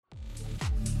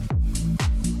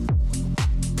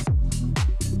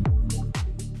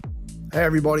Hey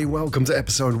everybody, welcome to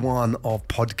episode 1 of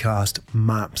Podcast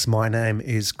Maps. My name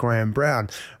is Graham Brown,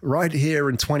 right here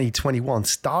in 2021,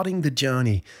 starting the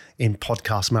journey in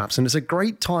Podcast Maps. And it's a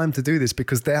great time to do this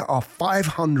because there are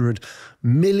 500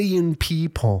 million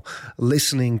people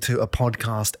listening to a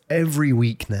podcast every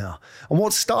week now. And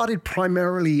what started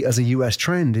primarily as a US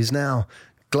trend is now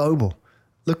global.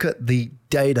 Look at the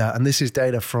data, and this is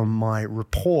data from my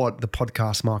report, the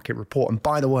Podcast Market Report. And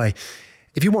by the way,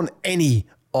 if you want any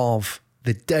of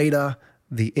the data,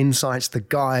 the insights, the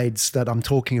guides that I'm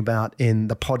talking about in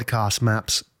the Podcast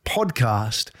Maps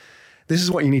podcast, this is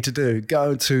what you need to do.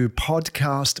 Go to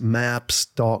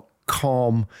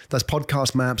podcastmaps.com. That's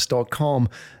podcastmaps.com,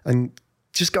 and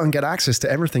just go and get access to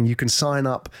everything. You can sign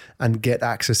up and get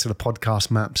access to the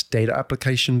Podcast Maps data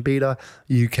application beta.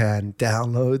 You can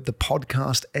download the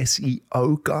podcast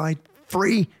SEO guide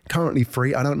currently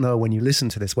free. I don't know when you listen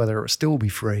to this, whether it will still be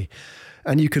free.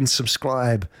 And you can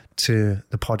subscribe to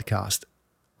the podcast.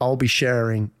 I'll be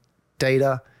sharing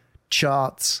data,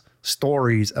 charts,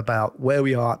 stories about where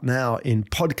we are now in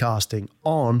podcasting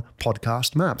on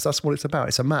Podcast Maps. That's what it's about.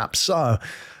 It's a map. So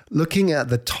looking at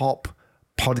the top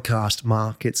podcast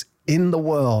markets in the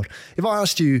world, if I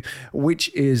asked you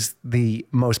which is the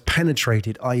most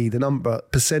penetrated, i.e. the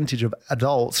percentage of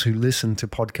adults who listen to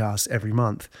podcasts every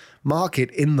month, market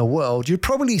in the world, you'd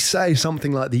probably say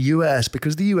something like the US,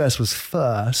 because the US was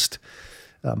first.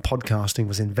 Podcasting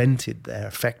was invented there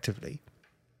effectively.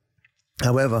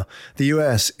 However, the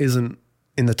US isn't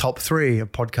in the top 3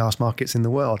 of podcast markets in the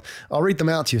world. I'll read them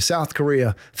out to you. South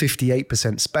Korea,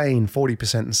 58%, Spain,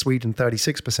 40%, and Sweden,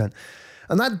 36%.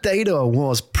 And that data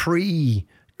was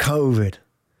pre-COVID.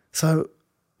 So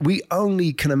we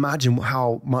only can imagine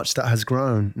how much that has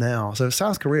grown now. So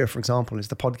South Korea, for example, is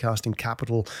the podcasting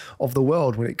capital of the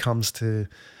world when it comes to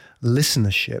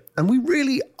listenership. And we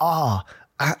really are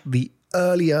at the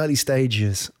early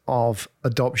stages of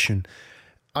adoption.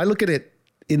 I look at it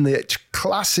in the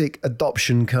classic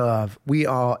adoption curve. We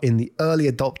are in the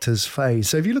early adopters phase.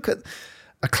 So if you look at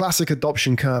a classic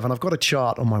adoption curve, and I've got a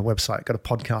chart on my website, go to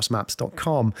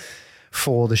podcastmaps.com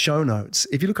for the show notes.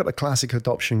 If you look at the classic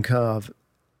adoption curve,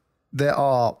 there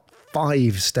are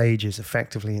 5 stages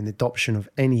effectively in the adoption of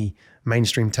any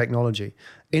mainstream technology: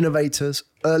 innovators,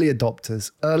 early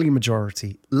adopters, early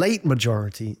majority, late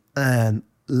majority, and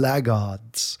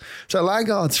laggards. So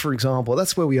laggards, for example,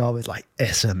 that's where we are with like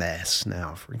SMS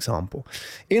now, for example.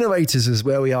 Innovators is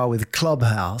where we are with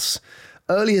Clubhouse.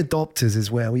 Early adopters is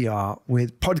where we are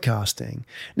with podcasting.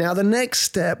 Now, the next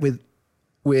step with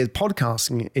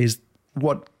podcasting is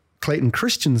what Clayton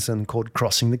Christensen called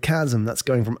crossing the chasm. That's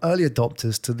going from early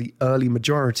adopters to the early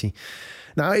majority.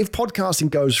 Now, if podcasting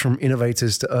goes from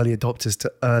innovators to early adopters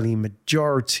to early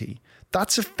majority,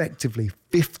 that's effectively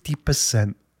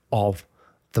 50% of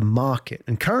the market.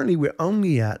 And currently we're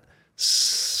only at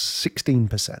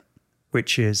 16%,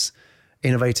 which is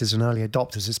innovators and early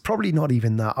adopters. It's probably not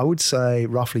even that. I would say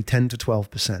roughly 10 to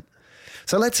 12%.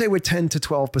 So let's say we're 10 to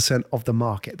 12% of the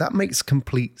market. That makes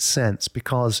complete sense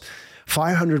because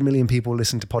 500 million people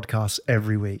listen to podcasts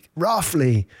every week.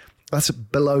 Roughly, that's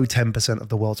below 10% of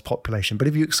the world's population. But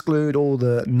if you exclude all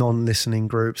the non-listening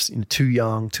groups, too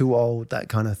young, too old, that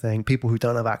kind of thing, people who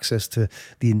don't have access to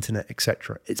the internet,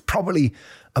 etc., it's probably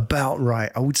about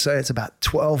right. I would say it's about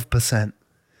 12%.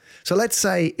 So let's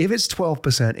say if it's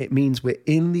 12%, it means we're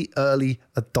in the early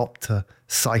adopter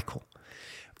cycle.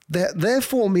 That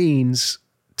therefore means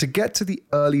to get to the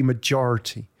early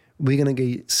majority, we're going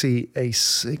to see a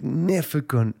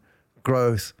significant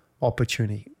growth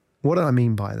opportunity. What do I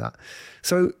mean by that?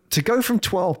 So to go from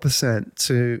 12%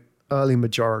 to early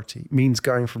majority means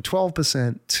going from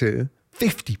 12% to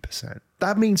 50%.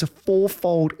 That means a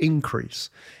 4-fold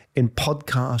increase in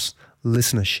podcast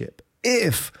listenership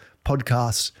if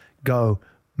podcasts go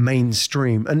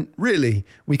mainstream. And really,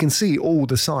 we can see all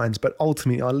the signs, but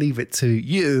ultimately I'll leave it to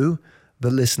you, the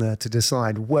listener, to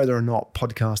decide whether or not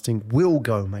podcasting will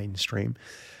go mainstream.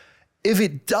 If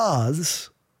it does,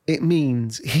 it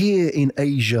means here in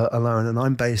Asia alone, and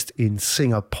I'm based in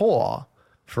Singapore,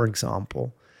 for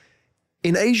example,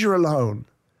 in Asia alone,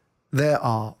 there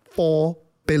are 4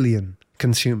 billion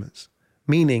consumers,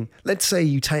 meaning let's say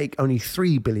you take only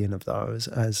 3 billion of those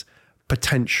as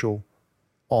potential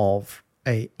of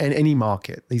any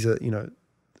market. These are,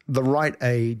 the right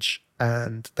age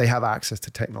and they have access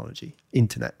to technology,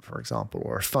 internet, for example,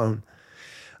 or a phone.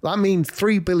 That means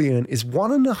 3 billion is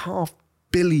 1.5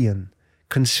 billion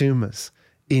consumers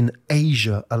in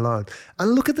Asia alone.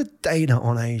 And look at the data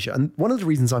on Asia. And one of the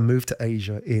reasons I moved to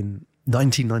Asia in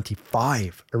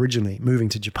 1995, originally moving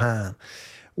to Japan,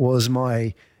 was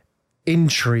my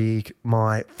intrigue,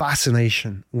 my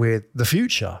fascination with the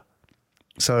future.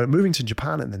 So moving to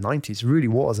Japan in the 90s really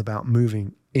was about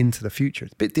moving into the future.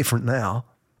 It's a bit different now.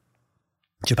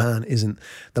 Japan isn't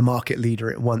the market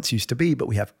leader it once used to be, but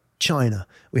we have China,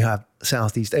 we have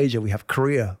Southeast Asia, we have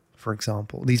Korea, for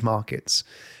example, these markets,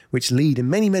 which lead in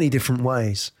many, many different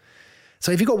ways.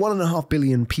 So if you've got 1.5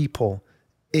 billion people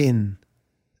in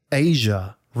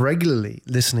Asia regularly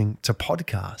listening to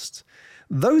podcasts,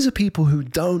 those are people who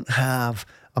don't have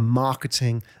a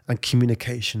marketing and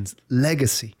communications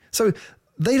legacy. So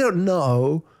they don't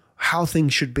know how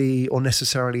things should be or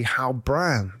necessarily how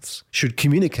brands should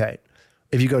communicate.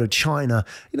 If you go to China,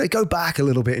 go back a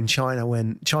little bit in China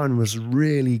when China was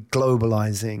really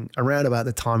globalizing around about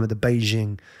the time of the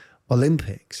Beijing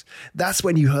Olympics. That's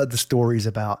when you heard the stories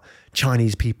about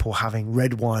Chinese people having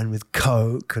red wine with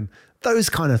Coke and those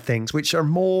kind of things, which are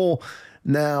more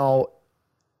now,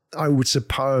 I would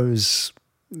suppose,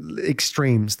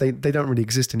 extremes. They don't really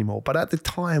exist anymore. But at the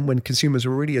time when consumers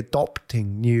were really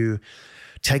adopting new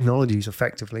technologies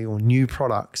effectively or new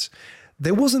products,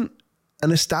 there wasn't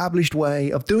an established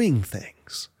way of doing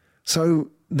things.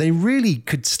 So they really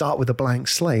could start with a blank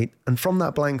slate. And from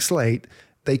that blank slate,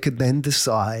 they could then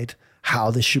decide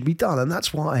how this should be done. And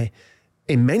that's why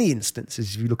in many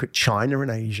instances, if you look at China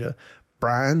and Asia,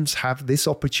 brands have this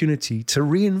opportunity to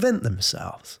reinvent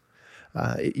themselves.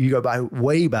 You go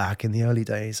way back in the early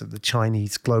days of the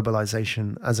Chinese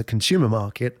globalization as a consumer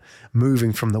market,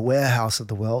 moving from the warehouse of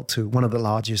the world to one of the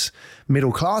largest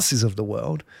middle classes of the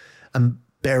world. And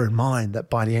bear in mind that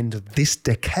by the end of this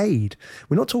decade,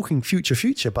 we're not talking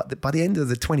future, but by the end of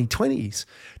the 2020s,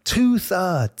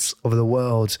 2/3 of the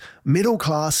world's middle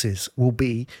classes will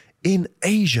be in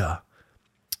Asia.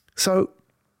 So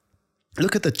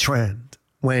look at the trend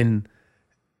when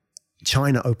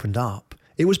China opened up.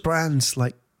 It was brands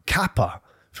like Kappa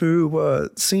who were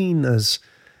seen as,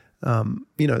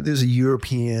 there's a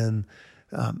European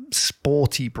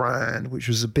sporty brand, which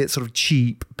was a bit sort of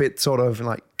cheap, bit sort of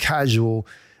like casual,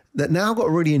 that now got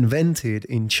really invented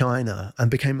in China and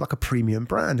became like a premium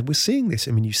brand. And we're seeing this.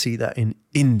 I mean, you see that in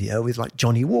India with like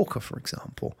Johnny Walker, for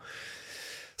example.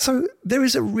 So there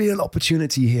is a real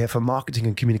opportunity here for marketing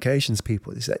and communications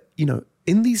people is that,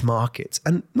 in these markets,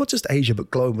 and not just Asia, but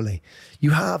globally,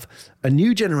 you have a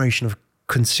new generation of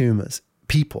consumers,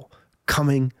 people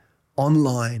coming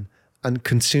online and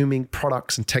consuming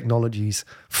products and technologies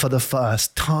for the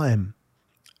first time,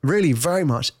 really very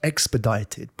much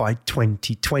expedited by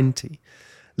 2020.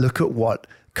 Look at what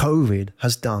COVID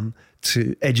has done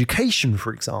to education,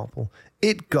 for example.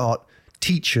 It got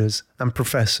teachers and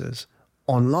professors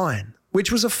online,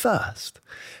 which was a first.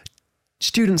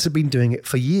 Students have been doing it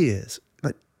for years.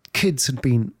 Like, kids had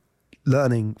been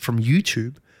learning from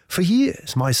YouTube for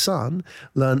years. My son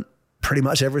learned pretty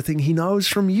much everything he knows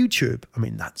from YouTube. I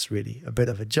mean, that's really a bit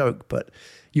of a joke, but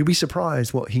you'll be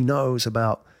surprised what he knows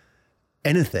about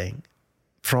anything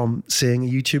from seeing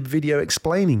a YouTube video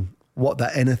explaining what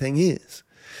that anything is.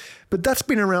 But that's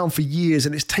been around for years,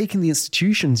 and it's taken the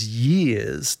institutions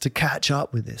years to catch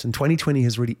up with this. And 2020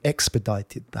 has really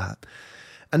expedited that.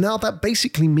 And now that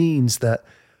basically means that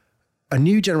a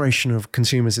new generation of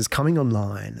consumers is coming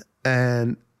online,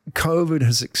 and COVID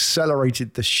has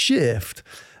accelerated the shift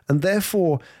and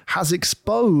therefore has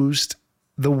exposed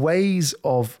the ways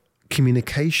of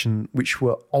communication which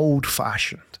were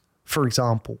old-fashioned. For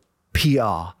example,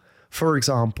 PR. For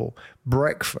example,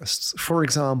 breakfasts. For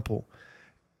example,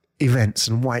 events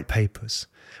and white papers.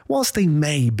 Whilst they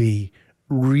may be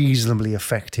reasonably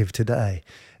effective today,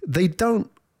 they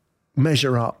don't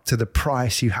measure up to the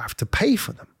price you have to pay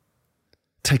for them.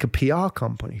 Take a PR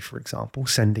company, for example,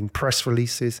 sending press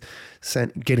releases,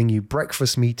 getting you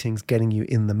breakfast meetings, getting you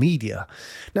in the media.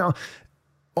 Now,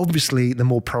 obviously, the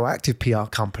more proactive PR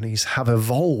companies have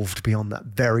evolved beyond that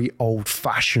very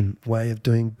old-fashioned way of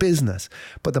doing business.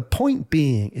 But the point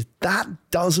being is that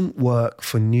doesn't work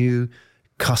for new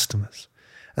customers.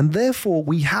 And therefore,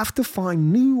 we have to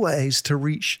find new ways to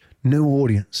reach new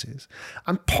audiences.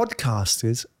 And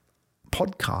podcasts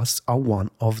are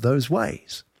one of those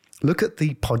ways. Look at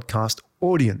the podcast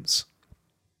audience.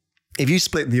 If you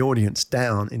split the audience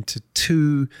down into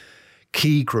two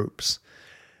key groups,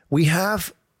 we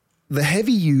have the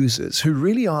heavy users who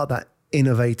really are that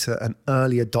innovator and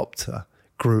early adopter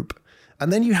group.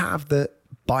 And then you have the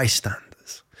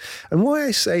bystanders. And why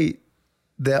I say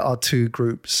there are two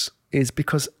groups is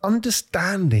because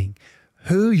understanding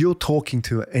who you're talking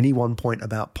to at any one point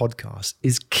about podcasts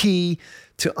is key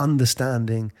to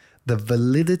understanding the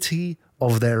validity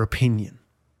of their opinion.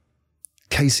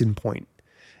 Case in point,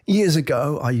 Years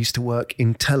ago, I used to work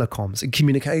in telecoms and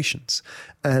communications,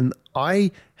 and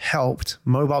I helped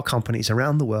mobile companies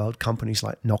around the world, companies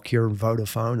like Nokia and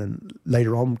Vodafone, and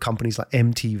later on companies like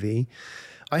MTV.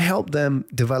 I helped them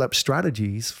develop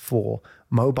strategies for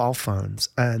mobile phones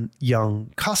and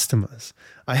young customers.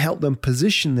 I helped them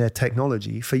position their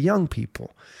technology for young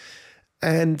people.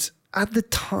 And at the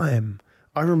time,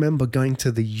 I remember going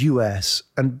to the US,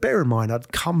 and bear in mind,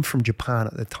 I'd come from Japan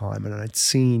at the time, and I'd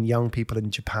seen young people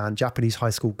in Japan, Japanese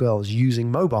high school girls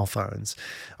using mobile phones.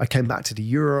 I came back to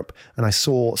Europe, and I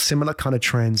saw similar kind of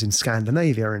trends in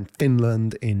Scandinavia, in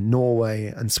Finland, in Norway,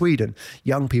 and Sweden,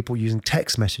 young people using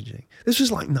text messaging. This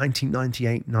was like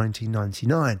 1998,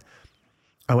 1999.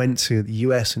 I went to the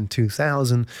US in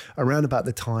 2000, around about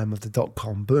the time of the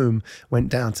dot-com boom, went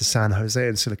down to San Jose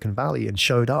in Silicon Valley and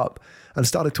showed up and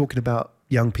started talking about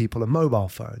young people and mobile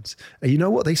phones. And you know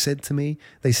what they said to me?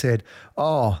 They said,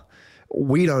 oh,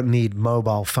 we don't need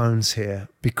mobile phones here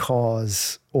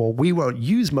because, or we won't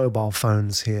use mobile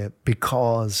phones here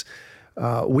because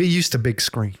we're used to big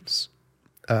screens.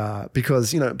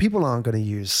 Because, people aren't going to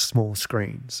use small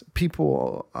screens.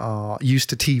 People are used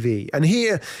to TV. And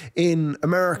here in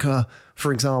America,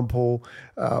 for example,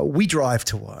 we drive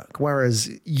to work. Whereas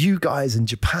you guys in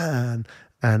Japan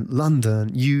and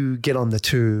London, you get on the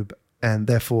tube and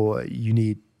therefore you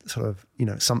need sort of,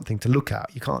 something to look at.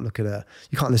 You can't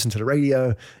you can't listen to the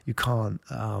radio. You can't,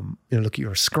 look at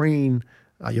your screen,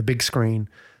 your big screen.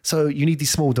 So you need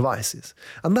these small devices.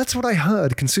 And that's what I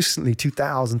heard consistently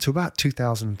 2000 to about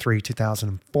 2003,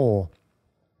 2004.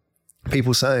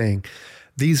 People saying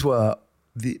these were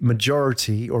the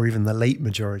majority or even the late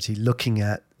majority looking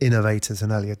at innovators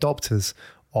and early adopters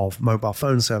of mobile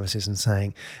phone services and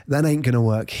saying, that ain't going to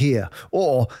work here.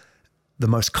 Or the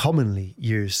most commonly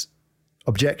used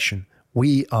objection,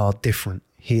 we are different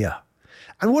here.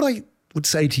 And what I would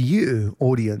say to you,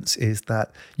 audience, is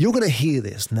that you're going to hear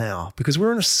this now because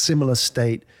we're in a similar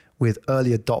state with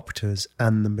early adopters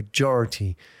and the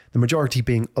majority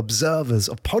being observers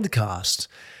of podcasts.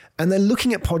 And they're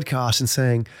looking at podcasts and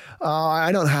saying,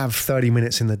 I don't have 30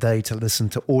 minutes in the day to listen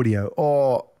to audio,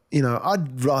 or,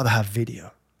 I'd rather have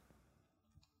video.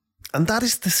 And that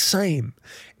is the same.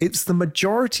 It's the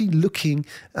majority looking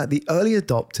at the early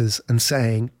adopters and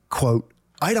saying, quote,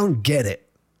 I don't get it,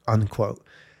 unquote.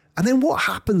 And then what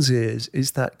happens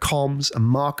is that comms and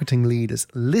marketing leaders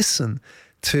listen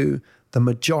to the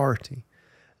majority,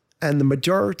 and the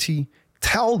majority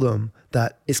tell them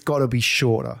that it's got to be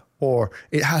shorter or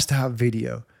it has to have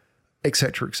video, et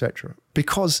cetera,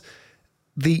 because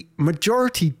the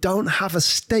majority don't have a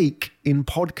stake in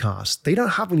podcasts. They don't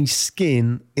have any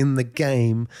skin in the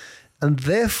game, and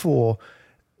therefore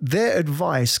their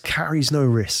advice carries no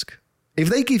risk. If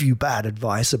they give you bad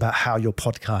advice about how your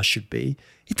podcast should be,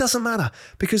 it doesn't matter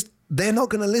because they're not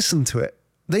going to listen to it.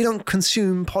 They don't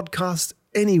consume podcasts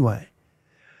anyway.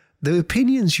 The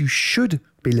opinions you should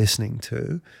be listening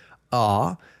to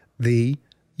are the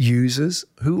users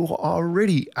who are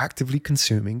already actively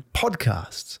consuming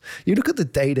podcasts. You look at the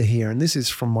data here, and this is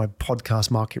from my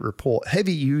podcast market report.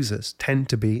 Heavy users tend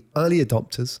to be early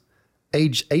adopters,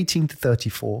 aged 18 to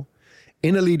 34,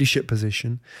 in a leadership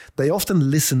position. They often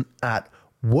listen at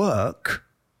work,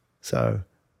 so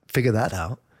figure that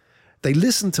out. They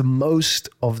listen to most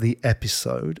of the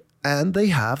episode, and they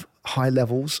have high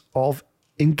levels of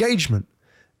engagement.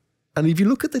 And if you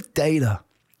look at the data,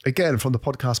 again, from the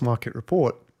podcast market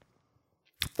report,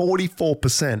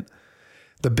 44%,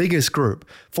 the biggest group,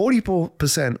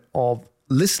 44% of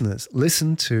listeners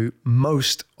listen to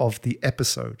most of the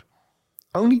episode.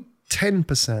 Only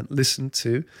 10% listen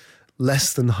to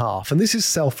less than half. And this is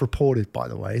self-reported, by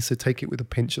the way, so take it with a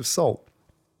pinch of salt.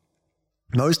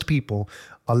 Most people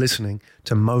are listening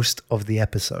to most of the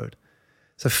episode.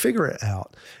 So figure it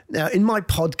out. Now, in my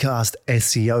podcast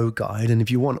SEO guide, and if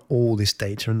you want all this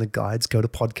data in the guides, go to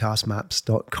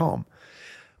podcastmaps.com.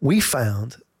 We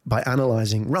found, by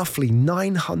analyzing roughly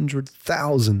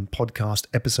 900,000 podcast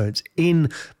episodes in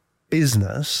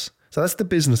business, so that's the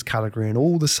business category and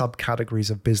all the subcategories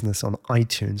of business on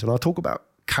iTunes. And I'll talk about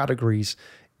categories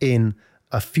in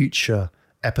a future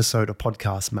episode of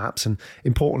Podcast Maps, and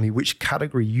importantly, which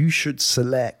category you should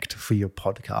select for your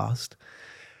podcast.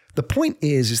 The point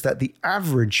is that the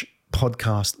average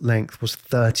podcast length was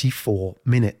 34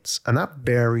 minutes, and that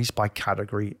varies by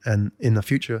category. And in a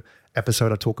future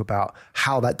episode, I talk about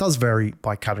how that does vary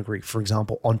by category. For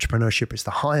example, entrepreneurship is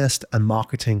the highest and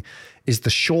marketing is the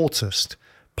shortest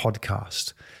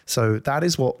podcast. So that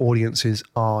is what audiences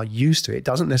are used to. It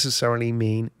doesn't necessarily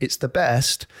mean it's the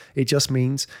best. It just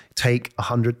means take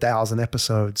 100,000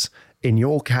 episodes in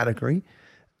your category,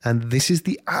 and this is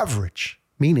the average,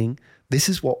 meaning This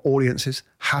is what audiences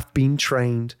have been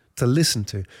trained to listen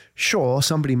to. Sure,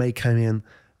 somebody may come in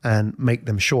and make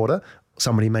them shorter.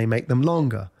 Somebody may make them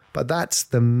longer, but that's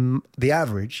the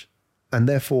average. And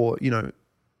therefore,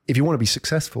 if you want to be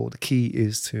successful, the key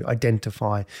is to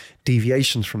identify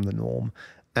deviations from the norm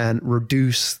and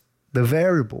reduce the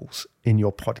variables in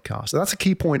your podcast. So that's a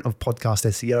key point of podcast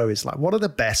SEO, is like, what are the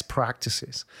best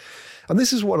practices? And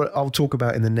this is what I'll talk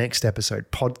about in the next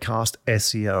episode, podcast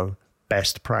SEO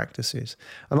best practices.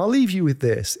 And I'll leave you with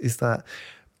this, is that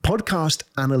podcast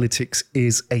analytics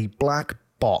is a black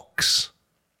box.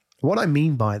 What I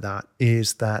mean by that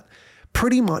is that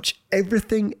pretty much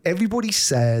everything everybody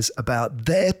says about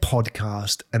their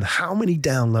podcast and how many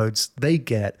downloads they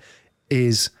get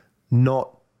is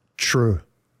not true.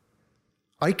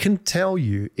 I can tell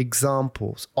you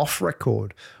examples off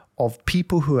record of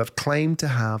people who have claimed to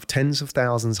have tens of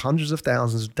thousands, hundreds of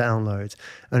thousands of downloads,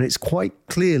 and it's quite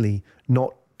clearly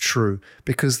not true,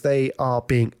 because they are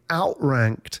being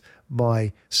outranked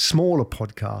by smaller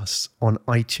podcasts on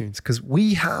iTunes, because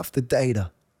we have the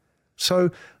data.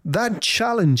 So that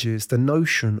challenges the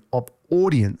notion of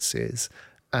audiences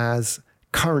as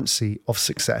currency of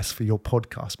success for your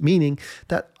podcast, meaning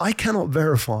that I cannot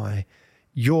verify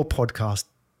your podcast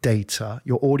data,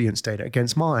 your audience data,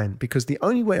 against mine, because the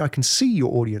only way I can see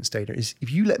your audience data is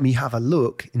if you let me have a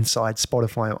look inside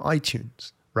Spotify or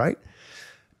iTunes, right?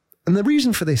 And the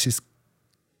reason for this is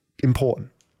important,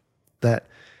 that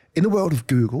in the world of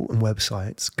Google and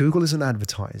websites, Google is an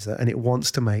advertiser and it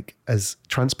wants to make as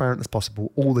transparent as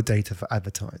possible all the data for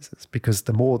advertisers, because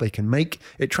the more they can make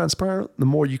it transparent, the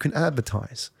more you can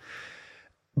advertise.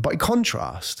 By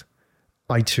contrast,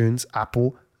 iTunes,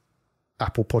 Apple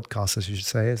Podcasts, as you should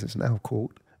say, as it's now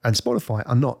called, and Spotify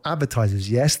are not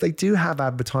advertisers. Yes, they do have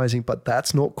advertising, but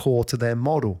that's not core to their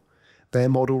model. Their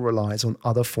model relies on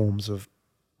other forms of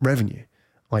revenue,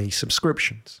 i.e.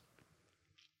 subscriptions,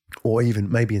 or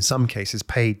even maybe in some cases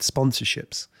paid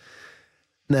sponsorships.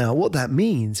 Now, what that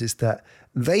means is that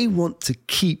they want to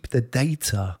keep the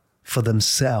data for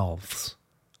themselves,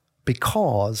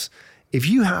 because if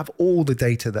you have all the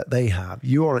data that they have,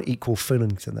 you are an equal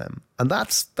footing to them. And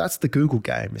that's the Google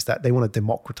game, is that they want to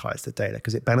democratize the data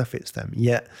because it benefits them.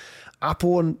 Yet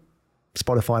Apple and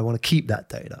Spotify want to keep that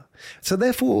data. So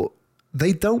therefore,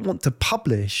 they don't want to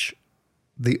publish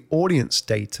the audience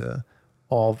data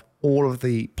of all of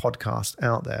the podcasts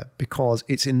out there, because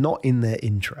it's not in their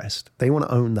interest. They want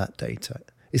to own that data.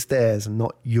 It's theirs and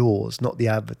not yours, not the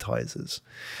advertisers.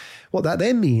 What that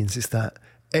then means is that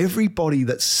everybody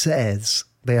that says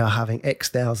they are having X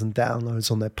thousand downloads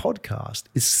on their podcast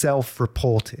is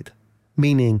self-reported,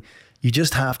 meaning you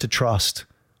just have to trust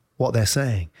what they're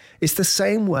saying. It's the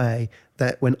same way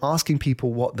that when asking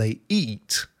people what they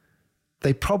eat,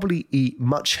 they probably eat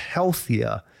much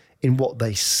healthier in what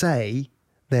they say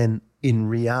than in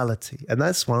reality. And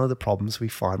that's one of the problems we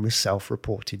find with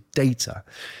self-reported data.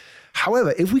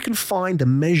 However, if we can find a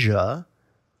measure,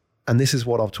 and this is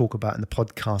what I'll talk about in the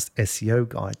podcast SEO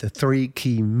guide, the 3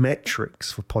 key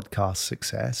metrics for podcast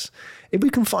success. If we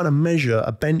can find a measure,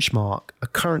 a benchmark, a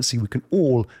currency we can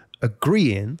all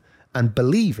agree in and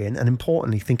believe in, and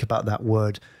importantly, think about that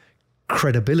word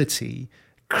credibility.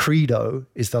 Credo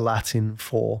is the Latin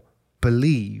for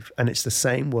believe, and it's the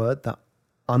same word that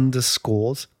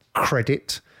underscores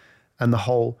credit and the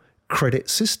whole credit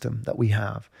system that we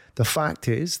have. The fact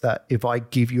is that if I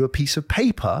give you a piece of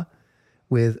paper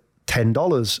with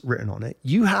 $10 written on it,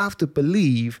 you have to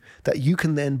believe that you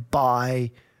can then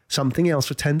buy something else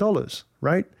for $10,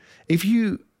 right? If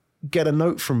you get a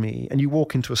note from me and you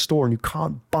walk into a store and you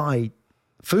can't buy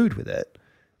food with it,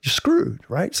 you're screwed,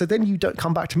 right? So then you don't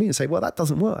come back to me and say, well, that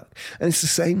doesn't work. And it's the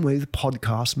same with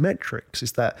podcast metrics,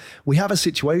 is that we have a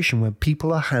situation where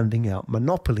people are handing out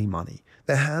monopoly money.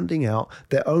 They're handing out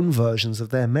their own versions of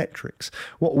their metrics.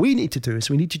 What we need to do is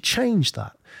we need to change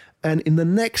that. And in the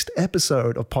next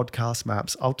episode of Podcast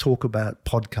Maps, I'll talk about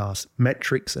podcast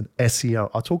metrics and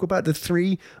SEO. I'll talk about the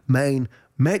 3 main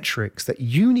metrics that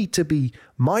you need to be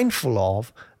mindful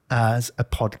of as a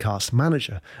podcast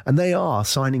manager. And they are,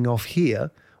 signing off here,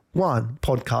 1,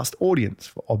 podcast audience,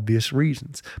 for obvious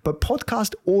reasons. But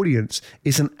podcast audience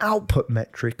is an output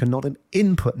metric and not an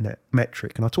input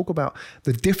metric. And I'll talk about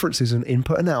the differences in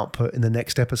input and output in the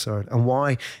next episode, and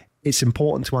why it's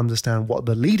important to understand what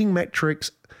the leading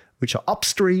metrics, which are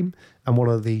upstream, and what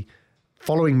are the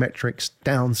following metrics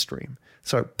downstream.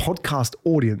 So podcast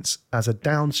audience as a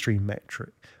downstream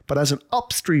metric, but as an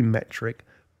upstream metric,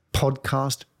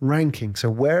 podcast ranking. So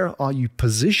where are you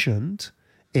positioned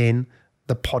in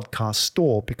the podcast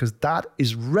store? Because that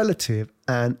is relative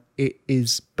and it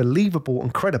is believable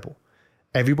and credible.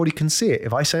 Everybody can see it.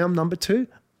 If I say I'm number 2,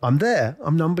 I'm there.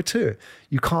 I'm number 2.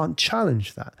 You can't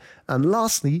challenge that. And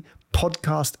lastly,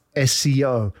 podcast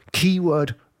SEO,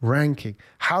 keyword ranking.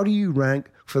 How do you rank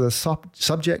for the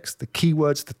subjects, the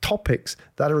keywords, the topics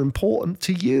that are important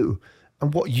to you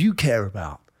and what you care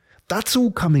about? That's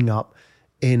all coming up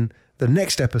in the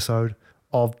next episode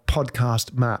of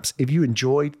Podcast Maps. If you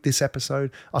enjoyed this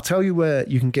episode, I'll tell you where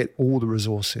you can get all the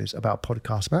resources about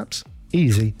Podcast Maps.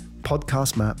 Easy,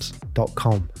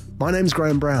 podcastmaps.com. My name's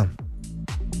Graham Brown.